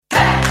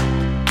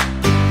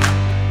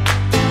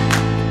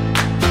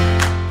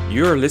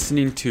You're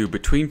listening to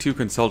Between Two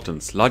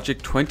Consultants, Logic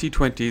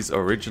 2020's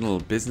original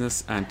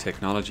business and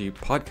technology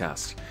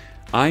podcast.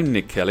 I'm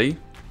Nick Kelly.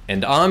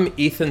 And I'm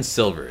Ethan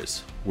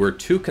Silvers. We're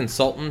two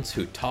consultants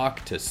who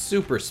talk to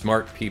super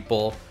smart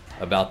people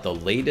about the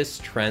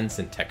latest trends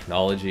in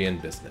technology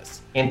and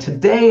business. And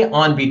today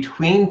on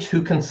Between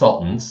Two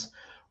Consultants,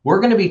 we're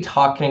going to be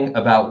talking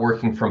about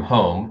working from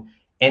home,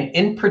 and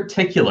in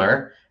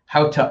particular,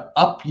 how to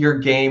up your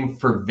game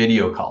for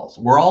video calls.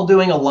 We're all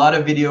doing a lot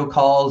of video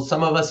calls.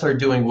 Some of us are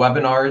doing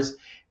webinars,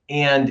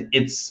 and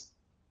it's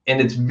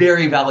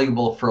very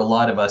valuable for a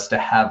lot of us to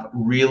have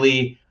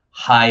really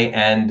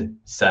high-end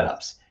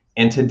setups.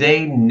 And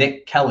today,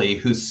 Nick Kelly,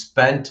 who's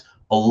spent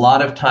a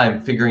lot of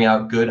time figuring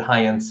out good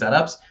high-end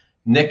setups,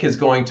 Nick is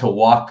going to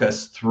walk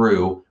us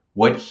through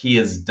what he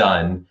has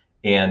done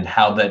and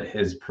how that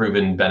has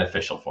proven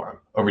beneficial for him.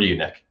 Over to you,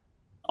 Nick.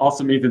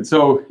 Awesome, Ethan.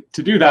 So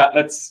to do that,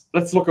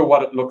 let's look at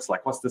what it looks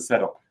like. What's the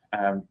setup?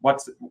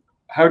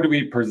 How do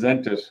we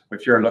present it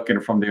if you're looking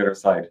from the other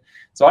side?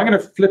 So I'm going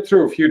to flip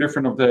through a few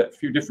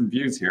different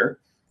views here.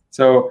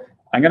 So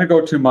I'm going to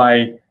go to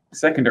my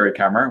secondary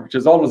camera, which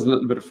is always a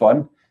little bit of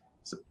fun.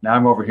 So now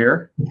I'm over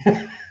here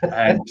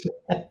and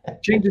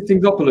changing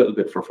things up a little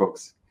bit for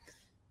folks.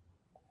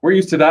 We're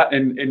used to that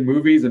in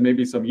movies and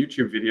maybe some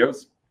YouTube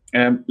videos.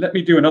 Let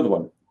me do another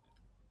one.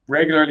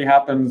 Regularly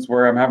happens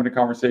where I'm having a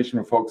conversation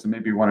with folks and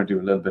maybe want to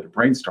do a little bit of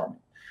brainstorming.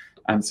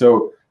 And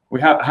so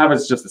we have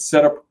it's just a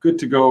setup, good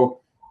to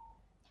go.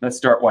 Let's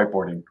start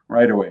whiteboarding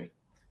right away.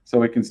 So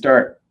we can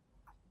start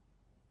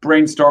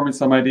brainstorming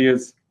some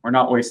ideas. We're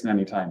not wasting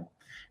any time.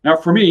 Now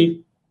for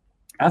me,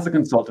 as a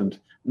consultant,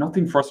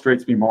 nothing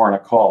frustrates me more on a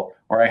call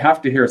where I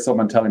have to hear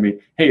someone telling me,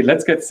 hey,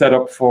 let's get set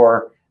up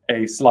for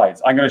a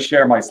slides. I'm going to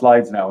share my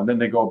slides now. And then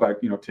they go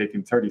about,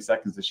 taking 30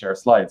 seconds to share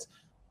slides.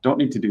 Don't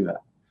need to do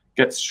that.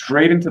 Get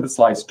straight into the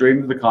slides, straight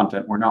into the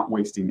content. We're not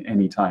wasting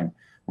any time.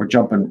 We're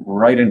jumping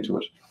right into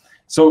it.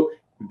 So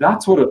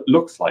that's what it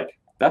looks like.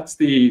 That's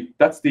the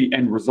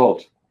end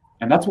result.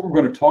 And that's what we're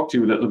going to talk to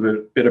you a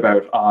little bit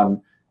about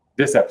on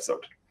this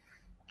episode.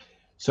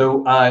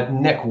 So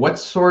Nick, what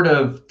sort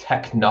of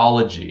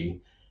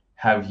technology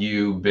have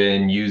you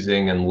been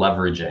using and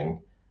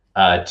leveraging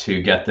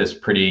to get this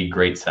pretty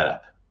great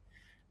setup?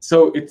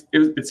 So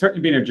it's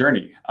certainly been a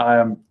journey.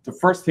 The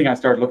first thing I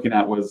started looking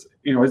at was,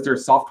 is there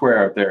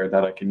software out there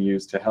that I can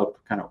use to help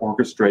kind of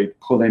orchestrate,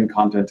 pull in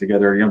content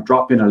together,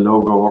 drop in a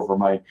logo over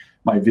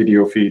my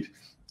video feed.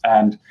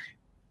 And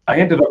I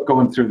ended up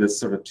going through this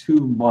sort of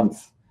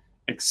 2-month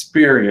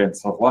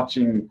experience of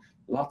watching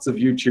lots of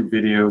YouTube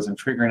videos and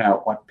figuring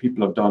out what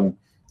people have done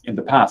in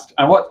the past.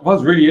 And what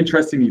was really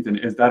interesting, Ethan,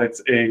 is that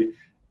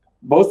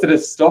most of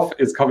this stuff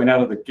is coming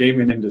out of the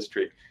gaming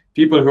industry.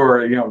 People who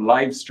are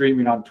live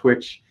streaming on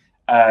Twitch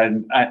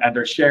and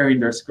they're sharing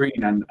their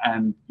screen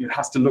and it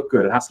has to look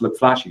good, it has to look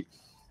flashy.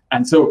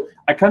 And so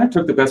I kind of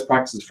took the best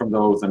practices from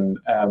those, and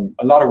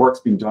a lot of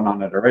work's been done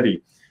on it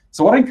already.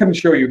 So what I can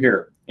show you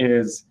here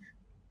is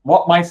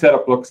what my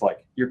setup looks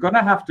like. You're going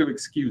to have to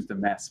excuse the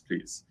mess,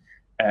 please.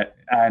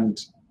 And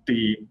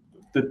the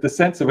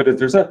sense of it is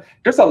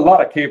there's a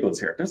lot of cables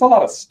here. There's a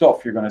lot of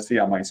stuff you're going to see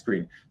on my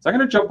screen. So I'm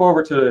going to jump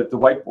over to the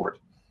whiteboard,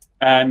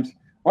 and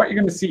what you're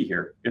going to see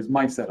here is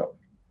my setup.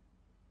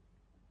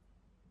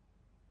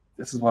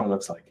 This is what it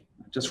looks like.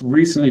 I just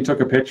recently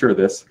took a picture of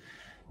this.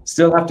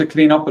 Still have to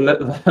clean up a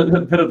little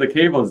bit of the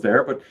cables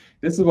there, but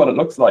this is what it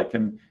looks like.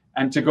 And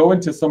to go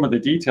into some of the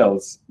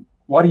details,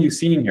 what are you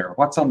seeing here?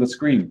 What's on the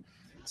screen?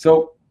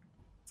 So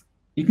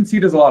you can see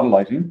there's a lot of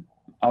lighting,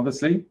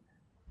 obviously.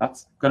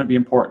 That's going to be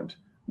important.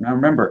 Now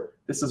remember,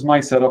 this is my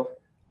setup.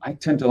 I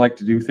tend to like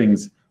to do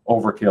things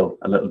overkill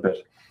a little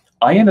bit.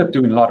 I end up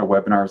doing a lot of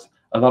webinars,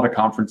 a lot of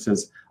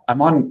conferences.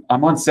 I'm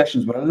on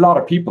sessions with a lot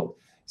of people.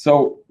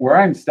 So where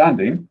I'm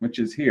standing, which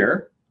is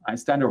here, I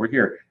stand over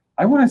here.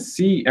 I want to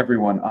see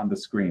everyone on the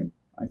screen.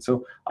 Right?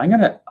 So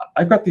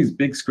I've got these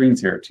big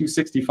screens here,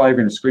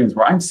 265-inch screens,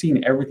 where I'm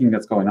seeing everything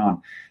that's going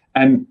on.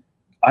 And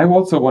I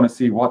also want to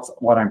see what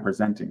I'm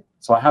presenting.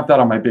 So I have that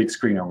on my big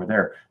screen over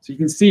there. So you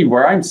can see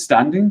where I'm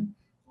standing,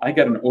 I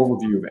get an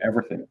overview of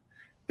everything.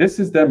 This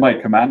is then my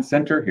command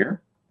center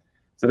here.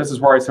 So this is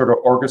where I sort of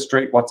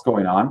orchestrate what's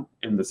going on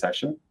in the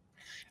session.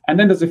 And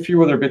then there's a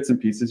few other bits and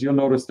pieces. You'll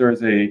notice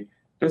there's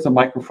a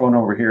microphone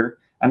over here,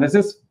 and there's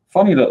this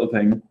funny little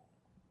thing,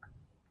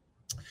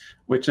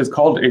 which is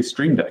called a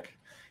Stream Deck.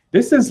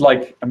 This is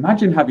like,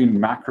 imagine having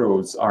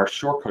macros or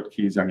shortcut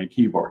keys on your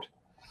keyboard.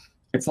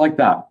 It's like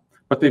that,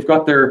 but they've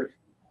got their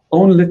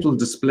own little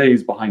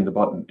displays behind the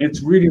button.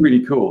 It's really,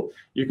 really cool.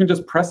 You can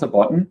just press a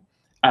button,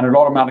 and it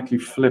automatically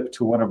flip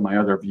to one of my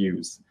other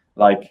views,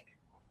 like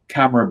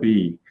camera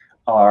B,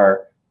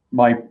 or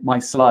my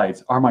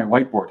slides, or my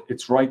whiteboard.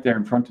 It's right there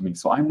in front of me.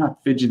 So I'm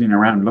not fidgeting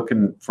around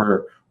looking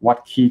for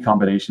what key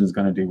combination is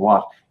going to do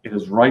what. It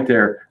is right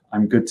there.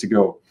 I'm good to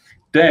go.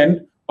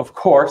 Then, of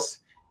course,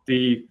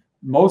 the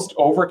most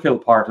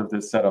overkill part of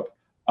this setup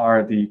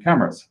are the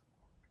cameras.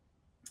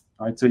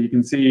 All right, so you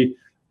can see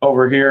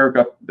over here,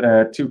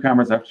 got 2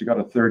 cameras. I've actually got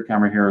a third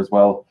camera here as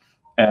well.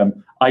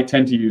 I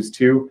tend to use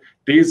two.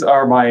 These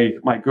are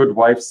my good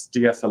wife's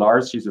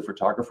DSLRs. She's a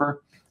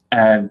photographer,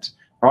 and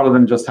rather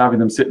than just having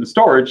them sit in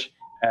storage,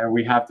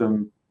 we have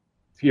them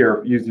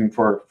here using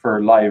for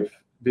live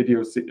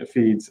video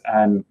feeds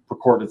and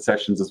recorded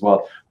sessions as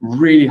well.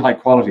 Really high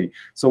quality.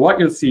 So what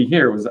you'll see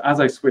here was, as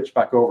I switch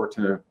back over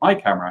to my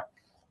camera,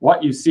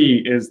 what you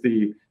see is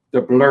the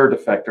blurred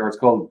effect, or it's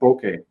called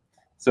bokeh.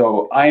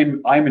 So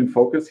I'm in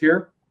focus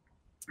here,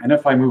 and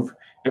if I move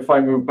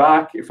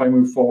back, if I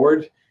move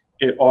forward,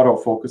 it auto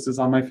focuses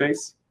on my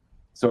face,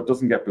 so it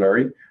doesn't get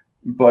blurry,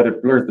 but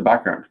it blurs the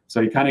background.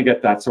 So you kind of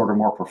get that sort of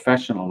more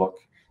professional look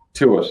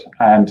to it.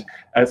 And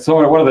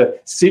so one of the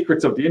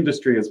secrets of the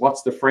industry is,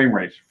 what's the frame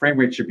rate? Frame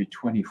rate should be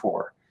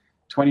 24,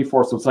 so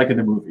it's like in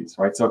the movies,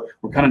 right? So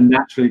we're kind of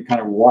naturally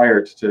kind of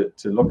wired to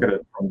look at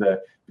it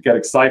get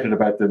excited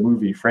about the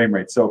movie frame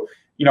rate. So,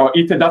 you know,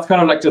 Ethan, that's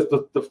kind of like just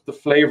the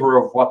flavor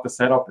of what the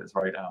setup is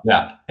right now.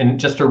 Yeah, and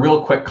just a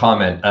real quick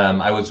comment.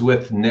 I was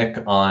with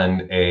Nick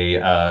on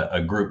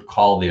a group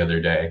call the other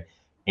day,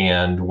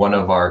 and one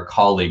of our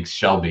colleagues,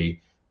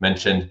 Shelby,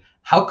 mentioned,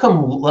 how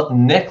come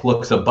Nick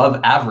looks above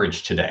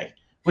average today?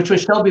 Which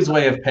was Shelby's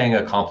way of paying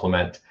a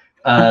compliment.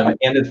 And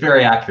it's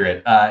very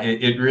accurate.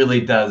 It really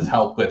does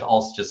help with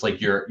also just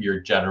like your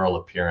general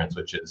appearance,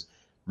 which is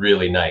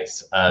really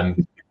nice.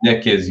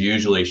 Nick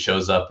usually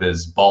shows up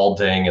as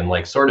balding and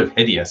like sort of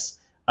hideous,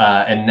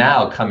 and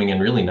now coming in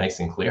really nice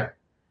and clear.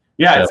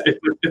 Yeah, so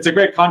it's a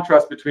great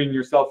contrast between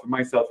yourself and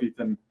myself,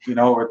 Ethan. You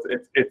know,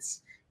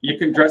 it's you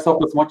can dress up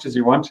as much as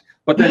you want,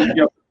 but then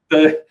you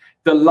know,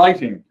 the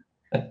lighting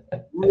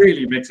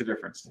really makes a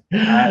difference.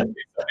 And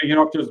you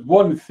know, if there's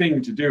one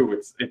thing to do,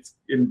 it's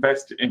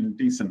invest in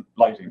decent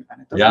lighting,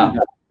 and it doesn't have to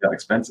be that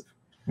expensive.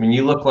 I mean,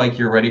 you look like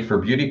you're ready for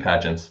beauty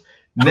pageants,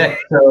 Nick.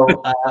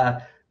 So.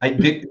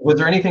 Was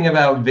there anything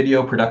about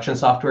video production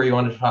software you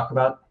wanted to talk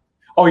about?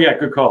 Oh yeah,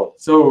 good call.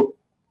 So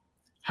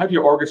how do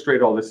you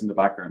orchestrate all this in the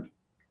background?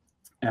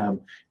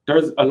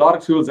 There's a lot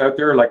of tools out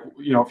there, like,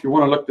 you know, if you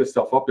want to look this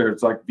stuff up there,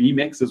 it's like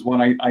vMix is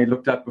one I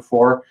looked at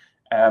before.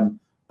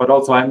 But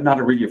also I'm not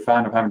really a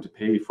fan of having to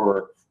pay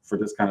for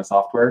this kind of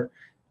software.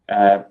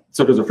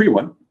 So there's a free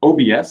one,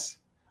 OBS.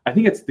 I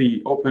think it's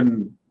the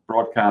Open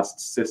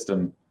Broadcast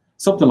System,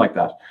 something like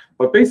that.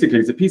 But basically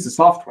it's a piece of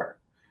software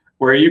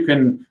where you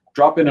can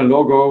drop in a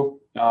logo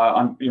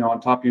on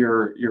top of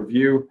your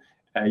view.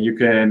 You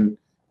can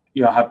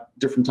have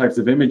different types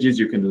of images.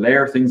 You can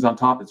layer things on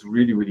top. It's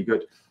really, really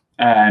good.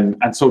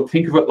 And so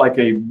think of it like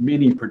a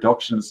mini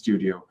production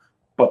studio,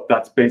 but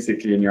that's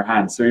basically in your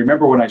hands. So you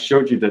remember when I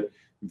showed you the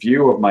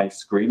view of my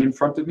screen in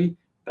front of me?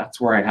 That's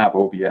where I have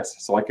OBS.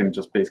 So I can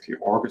just basically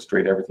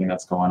orchestrate everything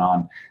that's going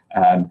on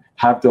and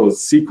have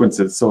those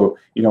sequences. So,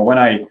 you know, when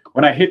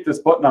I hit this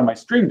button on my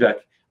Stream Deck,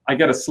 I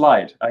get a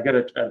slide, I get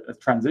a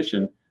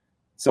transition.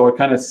 So it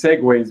kind of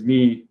segues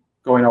me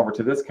going over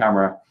to this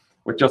camera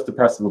with just the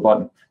press of a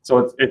button.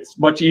 So it's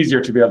much easier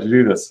to be able to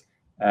do this,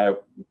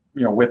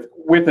 you know,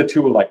 with a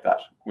tool like that,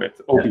 with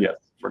OBS,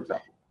 for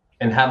example.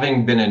 And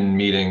having been in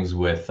meetings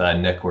with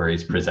Nick where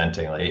he's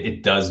presenting, like,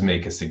 it does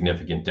make a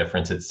significant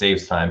difference. It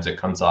saves times. It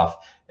comes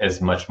off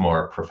as much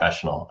more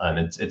professional.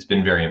 It's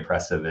been very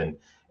impressive,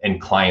 and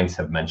clients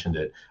have mentioned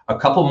it. A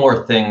couple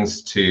more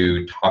things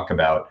to talk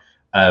about.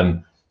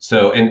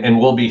 So, and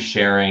we'll be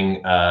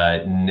sharing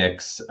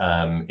Nick's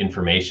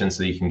information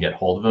so that you can get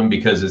hold of him,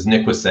 because as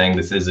Nick was saying,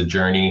 this is a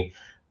journey.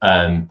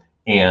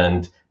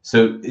 And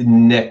so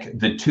Nick,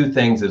 the two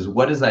things is,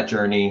 what does that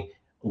journey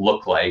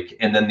look like?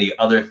 And then the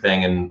other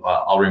thing, and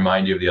I'll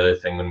remind you of the other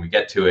thing when we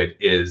get to it,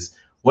 is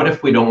what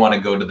if we don't want to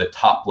go to the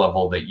top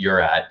level that you're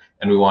at,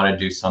 and we want to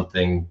do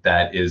something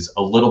that is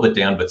a little bit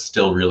down, but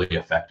still really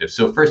effective?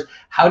 So first,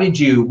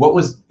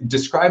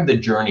 describe the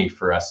journey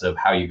for us of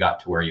how you got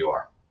to where you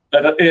are.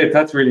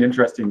 That's really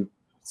interesting.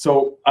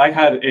 So I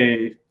had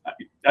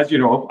as you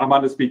know, I'm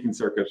on the speaking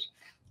circuit,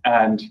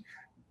 and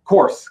of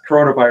course,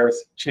 coronavirus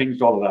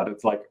changed all of that.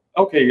 It's like,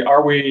 okay,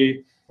 are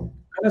we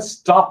going to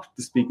stop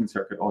the speaking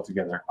circuit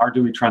altogether, or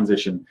do we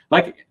transition?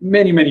 Like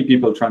many, many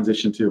people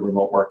transition to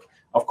remote work.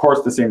 Of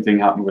course, the same thing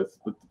happened with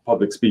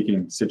public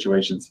speaking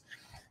situations.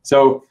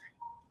 So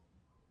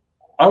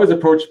I was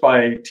approached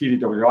by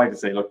TDWI to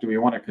say, look, do we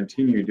want to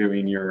continue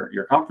doing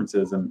your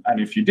conferences? And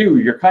if you do,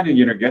 you're going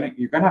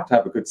to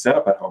have a good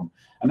setup at home.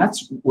 And that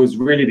was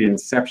really the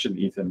inception,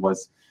 Ethan,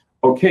 was,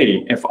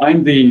 okay, if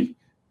I'm the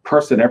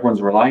person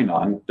everyone's relying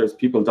on, there's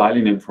people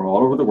dialing in from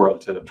all over the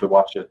world to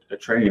watch a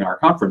training or a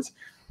conference,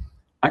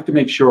 I have to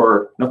make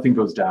sure nothing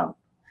goes down.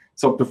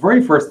 So the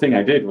very first thing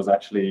I did was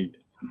actually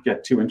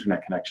get 2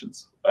 internet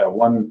connections,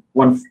 one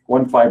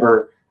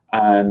fiber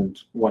and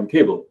 1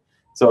 cable.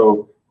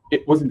 So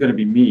it wasn't going to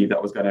be me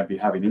that was going to be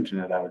having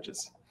internet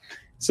outages.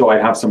 So I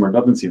have some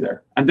redundancy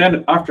there. And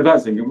then after that, I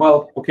was thinking,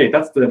 well, okay,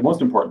 that's the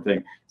most important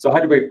thing. So how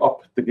do we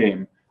up the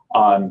game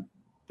on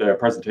the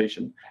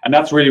presentation? And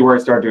that's really where I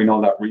started doing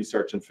all that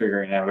research and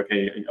figuring out,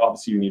 okay,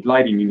 obviously you need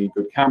lighting, you need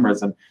good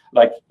cameras. And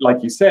like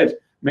you said,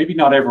 maybe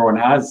not everyone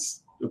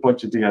has a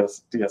bunch of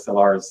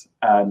DSLRs.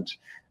 And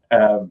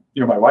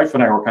you know, my wife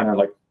and I were kind of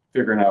like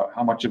figuring out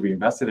how much have we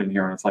invested in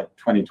here, and it's like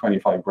 20,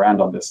 25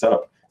 grand on this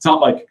setup. It's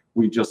not like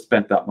we just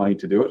spent that money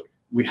to do it.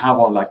 We have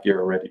all that gear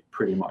already,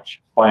 pretty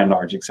much, by and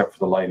large, except for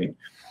the lighting.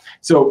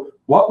 So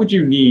what would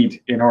you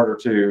need in order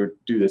to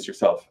do this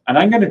yourself? And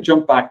I'm going to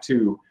jump back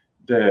to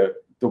the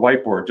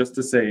whiteboard just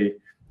to say,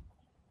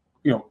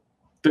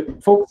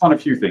 focus on a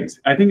few things.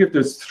 I think if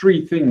there's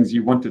 3 things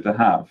you wanted to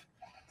have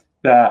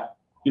that,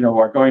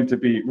 are going to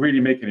be really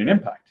making an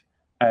impact.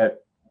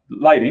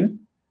 Lighting,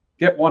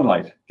 get one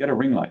light, get a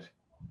ring light,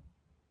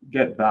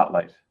 get that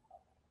light.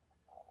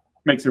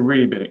 Makes a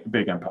really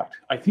big impact.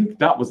 I think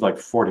that was like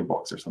 $40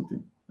 or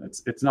something.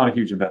 It's not a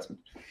huge investment.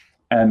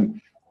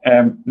 And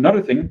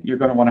another thing you're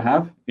going to want to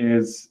have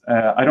is,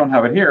 I don't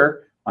have it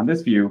here on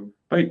this view,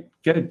 but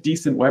get a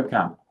decent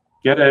webcam.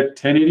 Get a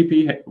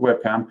 1080p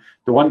webcam.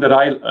 The one that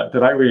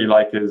I really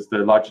like is the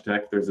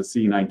Logitech. There's a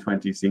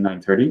C920,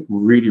 C930,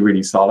 really,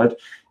 really solid.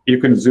 You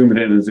can zoom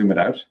it in and zoom it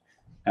out.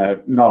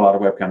 Not a lot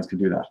of webcams can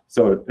do that.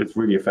 So it's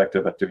really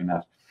effective at doing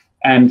that.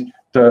 And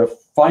the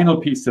final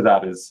piece to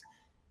that is,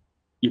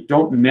 you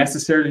don't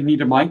necessarily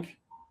need a mic.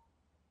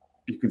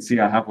 You can see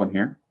I have one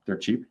here. They're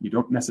cheap. You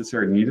don't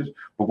necessarily need it.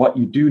 But what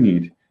you do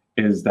need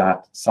is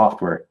that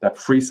software, that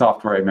free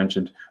software I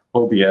mentioned,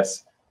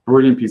 OBS,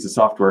 brilliant piece of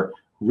software,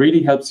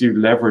 really helps you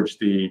leverage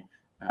the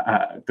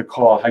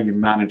call, how you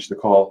manage the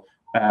call,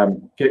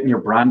 getting your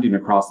branding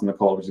across in the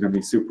call, which is going to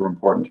be super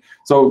important.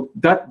 So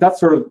that's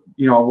sort of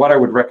what I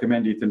would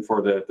recommend, Ethan,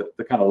 for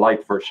the kind of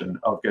light version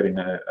of getting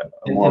a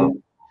more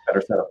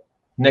better setup.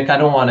 Nick, I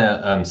don't want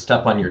to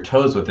step on your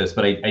toes with this,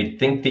 but I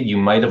think that you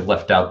might have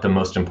left out the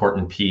most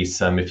important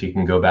piece. If you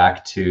can go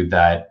back to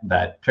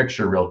that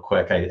picture real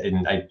quick,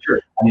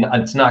 Sure.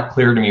 It's not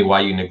clear to me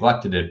why you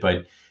neglected it,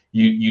 but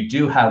you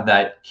do have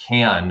that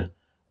can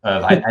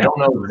of, I don't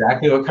know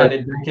exactly what kind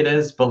of drink it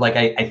is, but like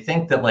I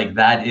think that like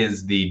that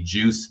is the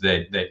juice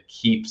that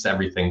keeps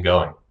everything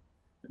going.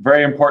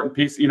 Very important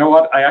piece. You know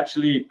what? I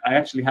actually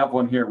have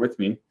one here with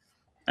me,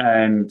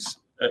 and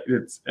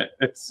it's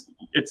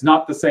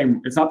not the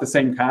same. It's not the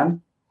same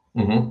can.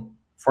 Mm-hmm.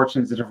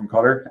 Fortunately, it's a different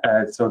color,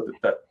 so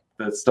that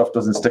the stuff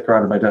doesn't stick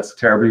around my desk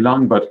terribly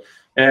long. But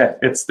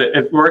it's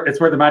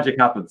where the magic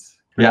happens.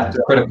 Yeah, it's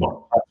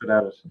critical.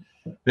 Without it.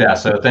 Yeah.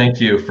 So thank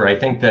you for. I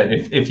think that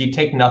if you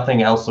take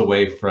nothing else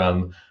away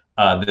from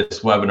this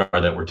webinar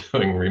that we're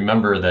doing,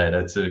 remember that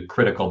it's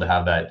critical to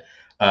have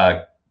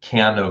that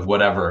can of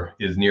whatever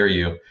is near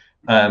you.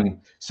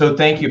 So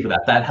thank you for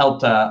that. That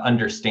helped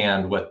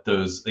understand what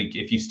those, like,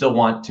 if you still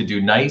want to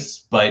do nice,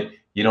 but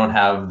you don't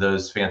have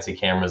those fancy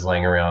cameras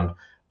laying around,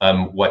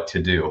 what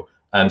to do.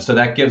 So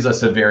that gives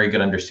us a very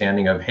good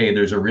understanding of, hey,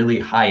 there's a really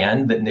high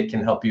end that Nick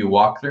can help you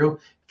walk through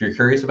if you're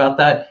curious about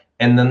that.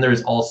 And then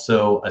there's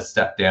also a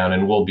step down,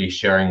 and we'll be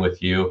sharing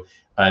with you,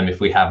 if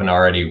we haven't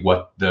already,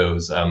 what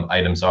those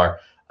items are.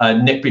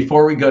 Nick,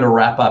 before we go to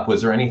wrap up,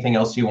 was there anything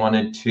else you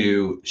wanted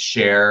to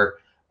share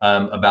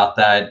about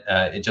that,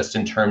 just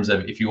in terms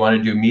of if you want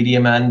to do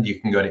medium end, you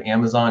can go to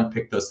Amazon,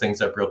 pick those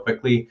things up real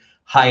quickly.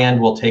 High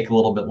end will take a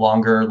little bit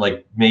longer,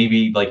 like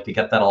maybe like to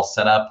get that all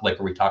set up. Like,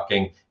 are we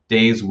talking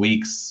days,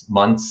 weeks,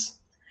 months?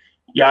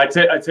 Yeah, I'd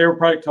say we're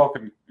probably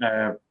talking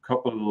a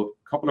couple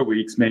of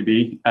weeks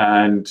maybe.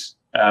 And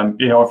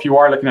if you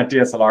are looking at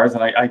DSLRs,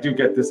 and I do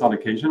get this on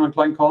occasion on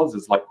client calls,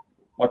 is like,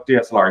 what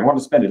DSLR? I want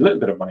to spend a little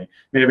bit of money.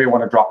 Maybe I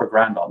want to drop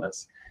 $1,000 on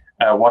this.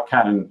 What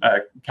Canon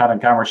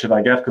camera should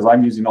I get? Because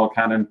I'm using all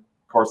Canon,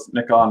 of course,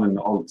 Nikon and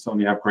all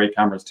Sony have great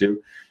cameras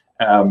too.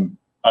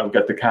 I'll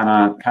get the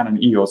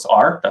Canon EOS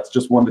R. That's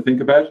just one to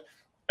think about.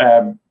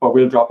 But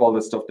we'll drop all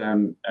this stuff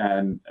down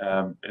and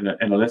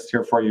in a list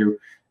here for you.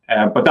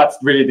 But that's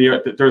really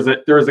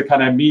there is a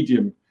kind of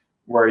medium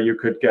where you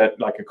could get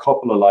like a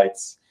couple of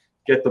lights,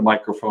 get the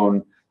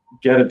microphone,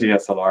 get a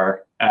DSLR,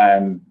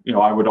 and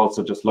I would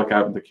also just look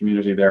out in the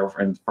community there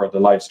for the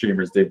live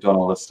streamers. They've done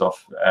all this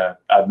stuff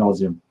ad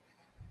nauseum.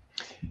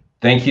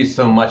 Thank you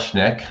so much,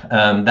 Nick.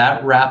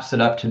 That wraps it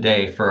up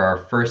today for our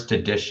first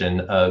edition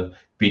of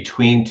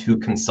Between Two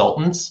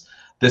Consultants.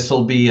 This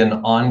will be an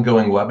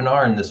ongoing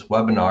webinar. In this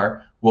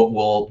webinar,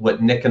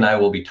 what Nick and I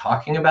will be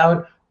talking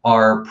about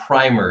are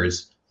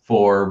primers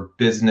for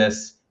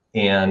business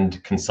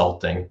and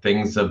consulting,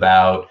 things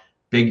about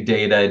big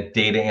data,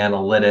 data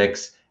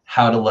analytics,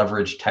 how to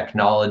leverage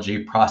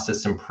technology,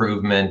 process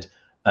improvement,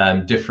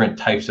 different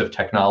types of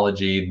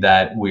technology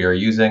that we are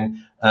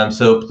using.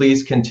 So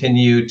please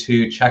continue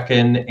to check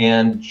in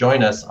and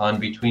join us on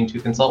Between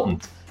Two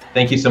Consultants.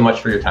 Thank you so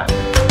much for your time.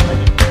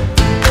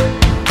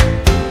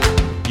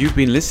 You've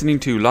been listening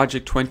to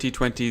Logic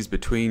 2020's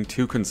Between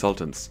Two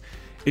Consultants.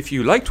 If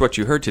you liked what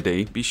you heard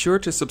today, be sure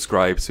to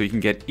subscribe so you can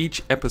get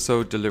each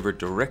episode delivered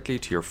directly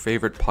to your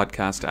favorite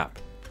podcast app.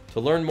 To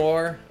learn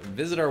more,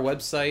 visit our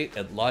website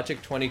at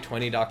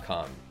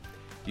logic2020.com.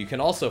 You can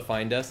also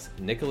find us,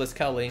 Nicholas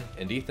Kelly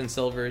and Ethan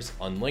Silvers,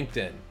 on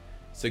LinkedIn.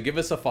 So give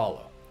us a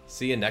follow.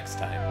 See you next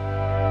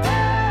time.